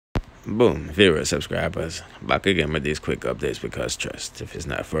Boom, viewers, subscribers, back again with these quick updates because trust, if it's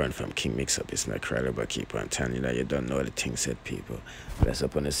not foreign from King Mix Up, it's not credible. Keep on telling you that you don't know the things said people. Bless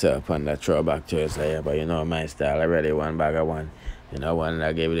up on yourself on that throwback Thursday, but you know my style already, one bag of one. You know, one that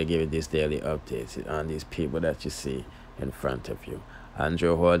I gave you this daily updates on these people that you see in front of you.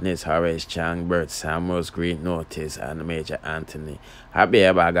 Andrew HOLNESS, HORACE, CHANG, BERT, Samuels, Green Notice, and Major Anthony. I be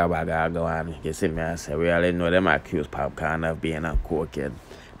a bag go on. You see me, I say, we already know them accuse POPCAAN of being a cokehead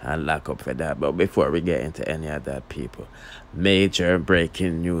and lock up for that. But before we get into any of that, people, major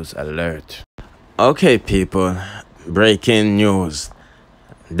breaking news alert. Okay, people, breaking news.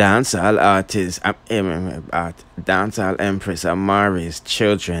 Dancehall artist, dancehall empress Amari's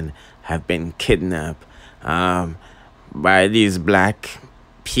children have been kidnapped by these black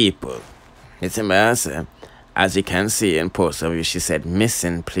people. It's embarrassing. As you can see in post of you, she said,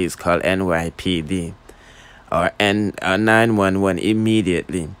 missing, please call NYPD or 911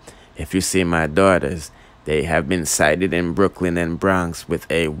 immediately. If you see my daughters, they have been sighted in Brooklyn and Bronx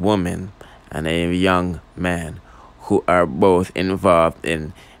with a woman and a young man who are both involved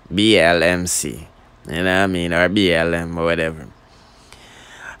in BLMC, you know what I mean, or BLM or whatever.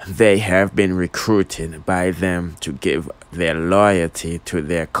 They have been recruited by them to give their loyalty to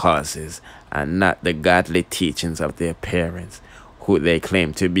their causes and not the godly teachings of their parents, who they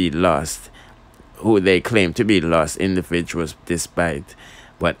claim to be lost individuals, despite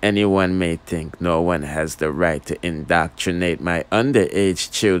what anyone may think. No one has the right to indoctrinate my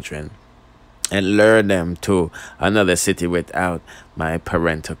underage children and lure them to another city without my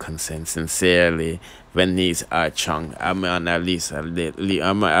parental consent. Sincerely, Venice Archung,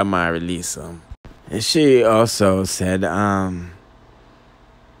 Amari Lisa. She also said her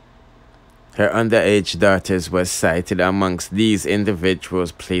underage daughters were cited amongst these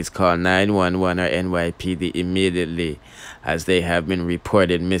individuals. Please call 911 or NYPD immediately, as they have been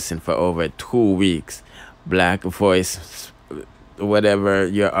reported missing for over 2 weeks. Black Voice, whatever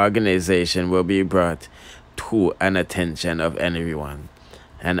your organization, will be brought to an attention of anyone,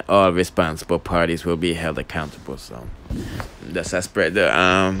 and all responsible parties will be held accountable. So that's a spread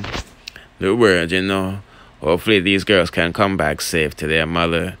the word, you know. Hopefully these girls can come back safe to their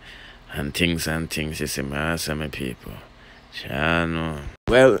mother and things, you see, my people.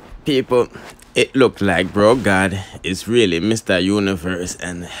 Well, people, it looked like bro God is really Mr. Universe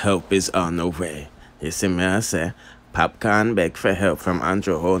and help is on the way. You see me, I say, POPCAAN begged for help from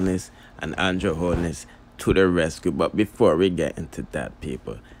Andrew HOLNESS, and Andrew HOLNESS to the rescue. But before we get into that,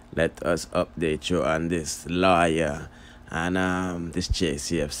 people, let us update you on this lawyer and this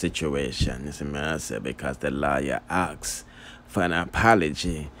JCF situation. You see me, I say, because the lawyer asks for an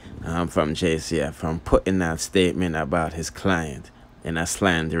apology from JCF from putting out statement about his client in a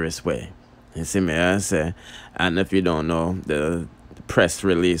slanderous way. You see me, I say, and if you don't know, the press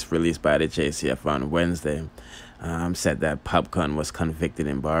release released by the JCF on Wednesday said that POPCAAN was convicted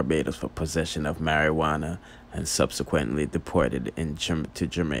in Barbados for possession of marijuana and subsequently deported to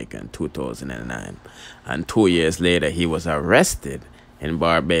Jamaica in 2009. And 2 years later, he was arrested in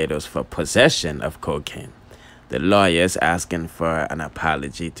Barbados for possession of cocaine. The lawyer is asking for an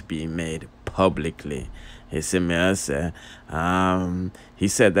apology to be made publicly. He said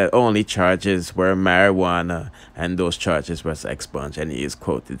that only charges were marijuana and those charges were expunged. And he is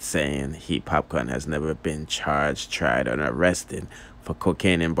quoted saying POPCAAN has never been charged, tried, or arrested for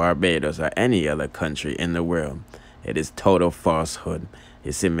cocaine in Barbados or any other country in the world. It is total falsehood.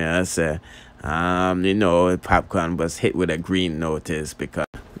 You see me, I say, you know, POPCAAN was hit with a green notice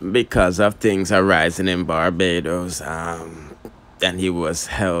because of things arising in Barbados, and he was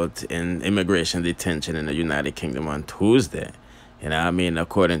held in immigration detention in the United Kingdom on Tuesday. You know what I mean?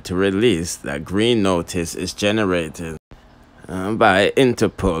 According to release, that green notice is generated by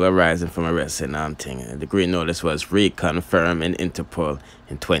Interpol arising from arrest and thing. The green notice was reconfirmed in Interpol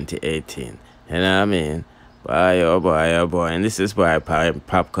in 2018. You know what I mean? Boy, oh boy, oh boy. And this is why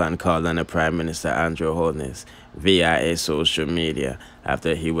POPCAAN called on the Prime Minister Andrew HOLNESS via social media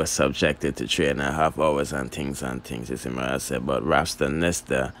after he was subjected to 3.5 hours on things. You see what I said about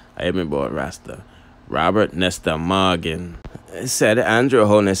Robert Nestor Morgan. It said Andrew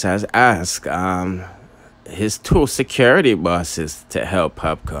HOLNESS has asked his 2 security bosses to help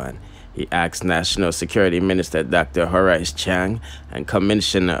POPCAAN. He asked National Security Minister Dr. Horace Chang and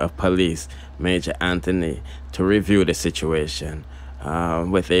Commissioner of Police Major Anthony to review the situation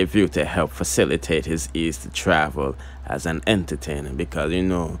with a view to help facilitate his ease to travel as an entertainer, because, you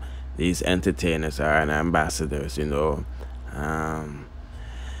know, these entertainers are ambassadors, you know.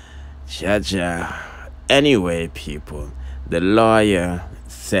 Anyway, people, the lawyer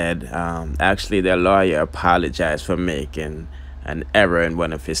said, actually the lawyer apologized for making an error in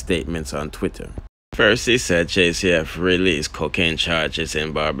one of his statements on Twitter. First, he said JCF released cocaine charges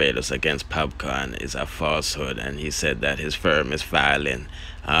in Barbados against POPCAAN is a falsehood, and he said that his firm is filing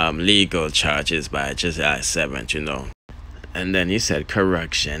legal charges by July 7th, you know. And then he said,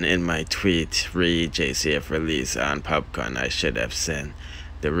 correction, in my tweet, read JCF release on POPCAAN, I should have said.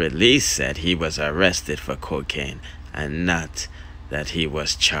 The release said he was arrested for cocaine and not that he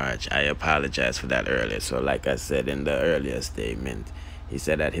was charged. I apologize for that earlier. So like I said in the earlier statement, he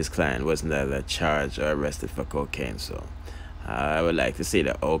said that his client was neither charged or arrested for cocaine. So I would like to see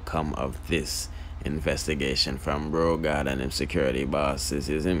the outcome of this investigation from Bro God and them security bosses,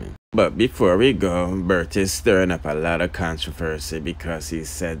 you see me? But before we go, BERT is stirring up a lot of controversy because he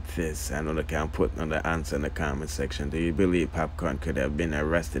said this. I know they can put another answer in the comment section. Do you believe POPCAAN could have been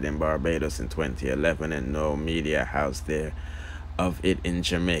arrested in Barbados in 2011 and no media house there of it in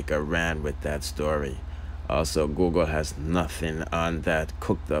Jamaica ran with that story? Also, Google has nothing on that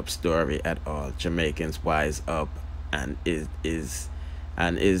cooked up story at all. Jamaicans wise up, and is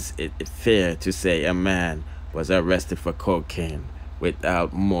it fair to say a man was arrested for cocaine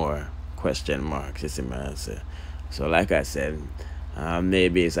without more question marks? You see my answer. So like I said,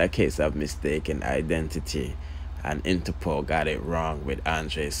 maybe it's a case of mistaken identity and Interpol got it wrong with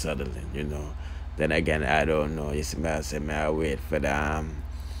Andre Sutherland, you know. Then again, I don't know. You see my answer. May I wait for the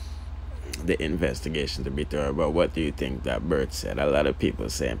investigation to be thorough. But what do you think that BERT said? A lot of people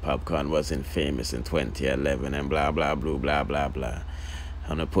saying POPCAAN wasn't famous in 2011 and blah blah blah blah blah blah.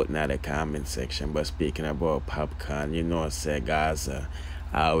 I'm gonna put in the comment section. But speaking about POPCAAN, you know, say Gaza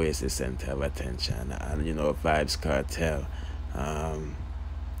always the center of attention, and you know, Vybz Cartel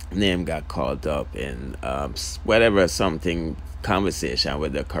name got called up in whatever something conversation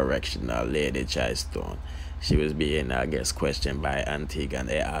with the correctional lady Jai Stone. She was being, I guess, questioned by Antigua, and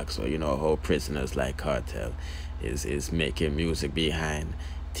they asked her, you know, how prisoners like Kartel is making music behind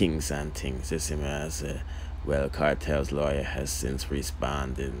things and things. You see me, I say, well, Kartel's lawyer has since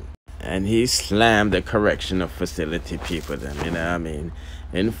responded, and he slammed the correctional facility people then, you know what I mean?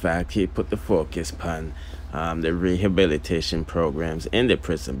 In fact, he put the focus upon the rehabilitation programs in the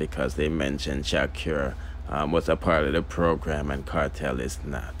prison because they mentioned Shakur was a part of the program and Kartel is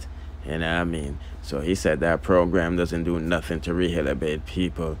not. You know what I mean? So he said that program doesn't do nothing to rehabilitate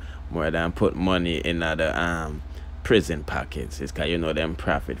people more than put money in other prison pockets. It's because, you know, them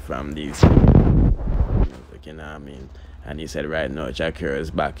profit from these music, you know what I mean? And he said right now Shakur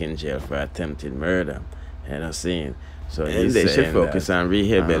is back in jail for attempted murder. You know what I'm saying? So they should focus on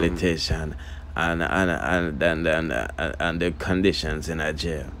rehabilitation and the conditions in a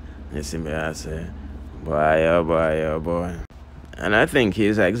jail. You see me, I say, boy, oh boy, oh boy. And I think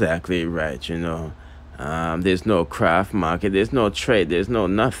he's exactly right, you know. There's no craft market, there's no trade, there's no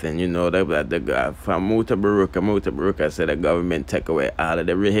nothing, you know. The from Mutabaruka said the government take away all of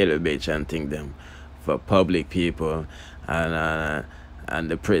the rehabilitation thing them for public people and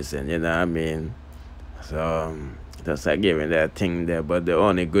the prison, you know what I mean? So just like giving that thing there. But the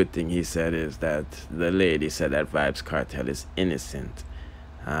only good thing he said is that the lady said that Vybz Cartel is innocent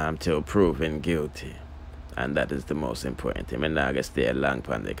till proven guilty. And that is the most important thing. I'm not going to stay long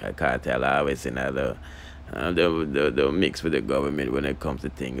on the Cartel. Always in the mix with the government when it comes to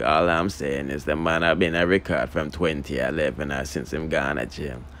things. All I'm saying is the man have been a record from 2011 since him gone to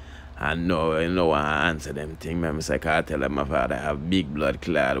jail. And no one answer them things. Remember, say Cartel that my father have big blood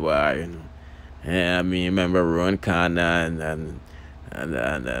clot war, you know. Yeah, I mean, remember Ron Connor and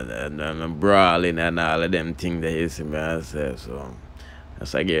brawling and all of them things that you see me I say, so.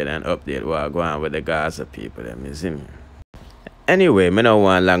 As I give an update while going on with the Gaza people, them, you see me. Anyway, I don't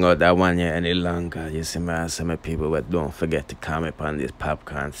want to long out that 1 year any longer. You see me, some people, but don't forget to comment on this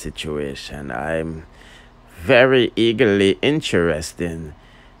POPCAAN situation. I'm very eagerly interested in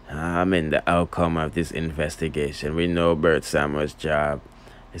the outcome of this investigation. We know Bert Samuel's job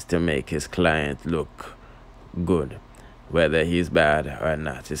is to make his client look good, whether he's bad or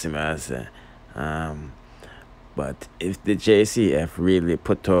not. You see me, I say. But if the JCF really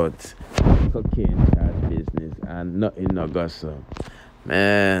put out cocaine charge business and nothing no gossip,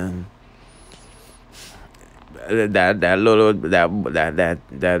 man, that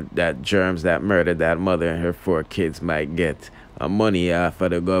germs that murdered that mother and her 4 kids might get money off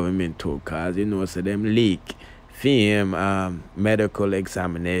of the government too, cause you know, so them leak film medical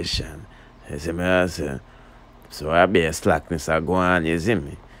examination. You see me, I say. So I be a slackness I go on, you see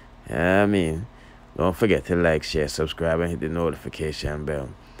me? Yeah, I mean. Don't forget to like, share, subscribe, and hit the notification bell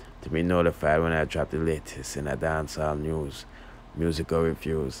to be notified when I drop the latest in the dancehall news, musical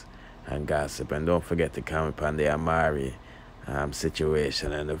reviews, and gossip. And don't forget to comment on the Amari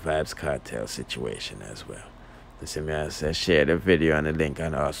situation and the Vybz Cartel situation as well. Share the video and the link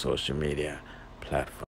on our social media platforms.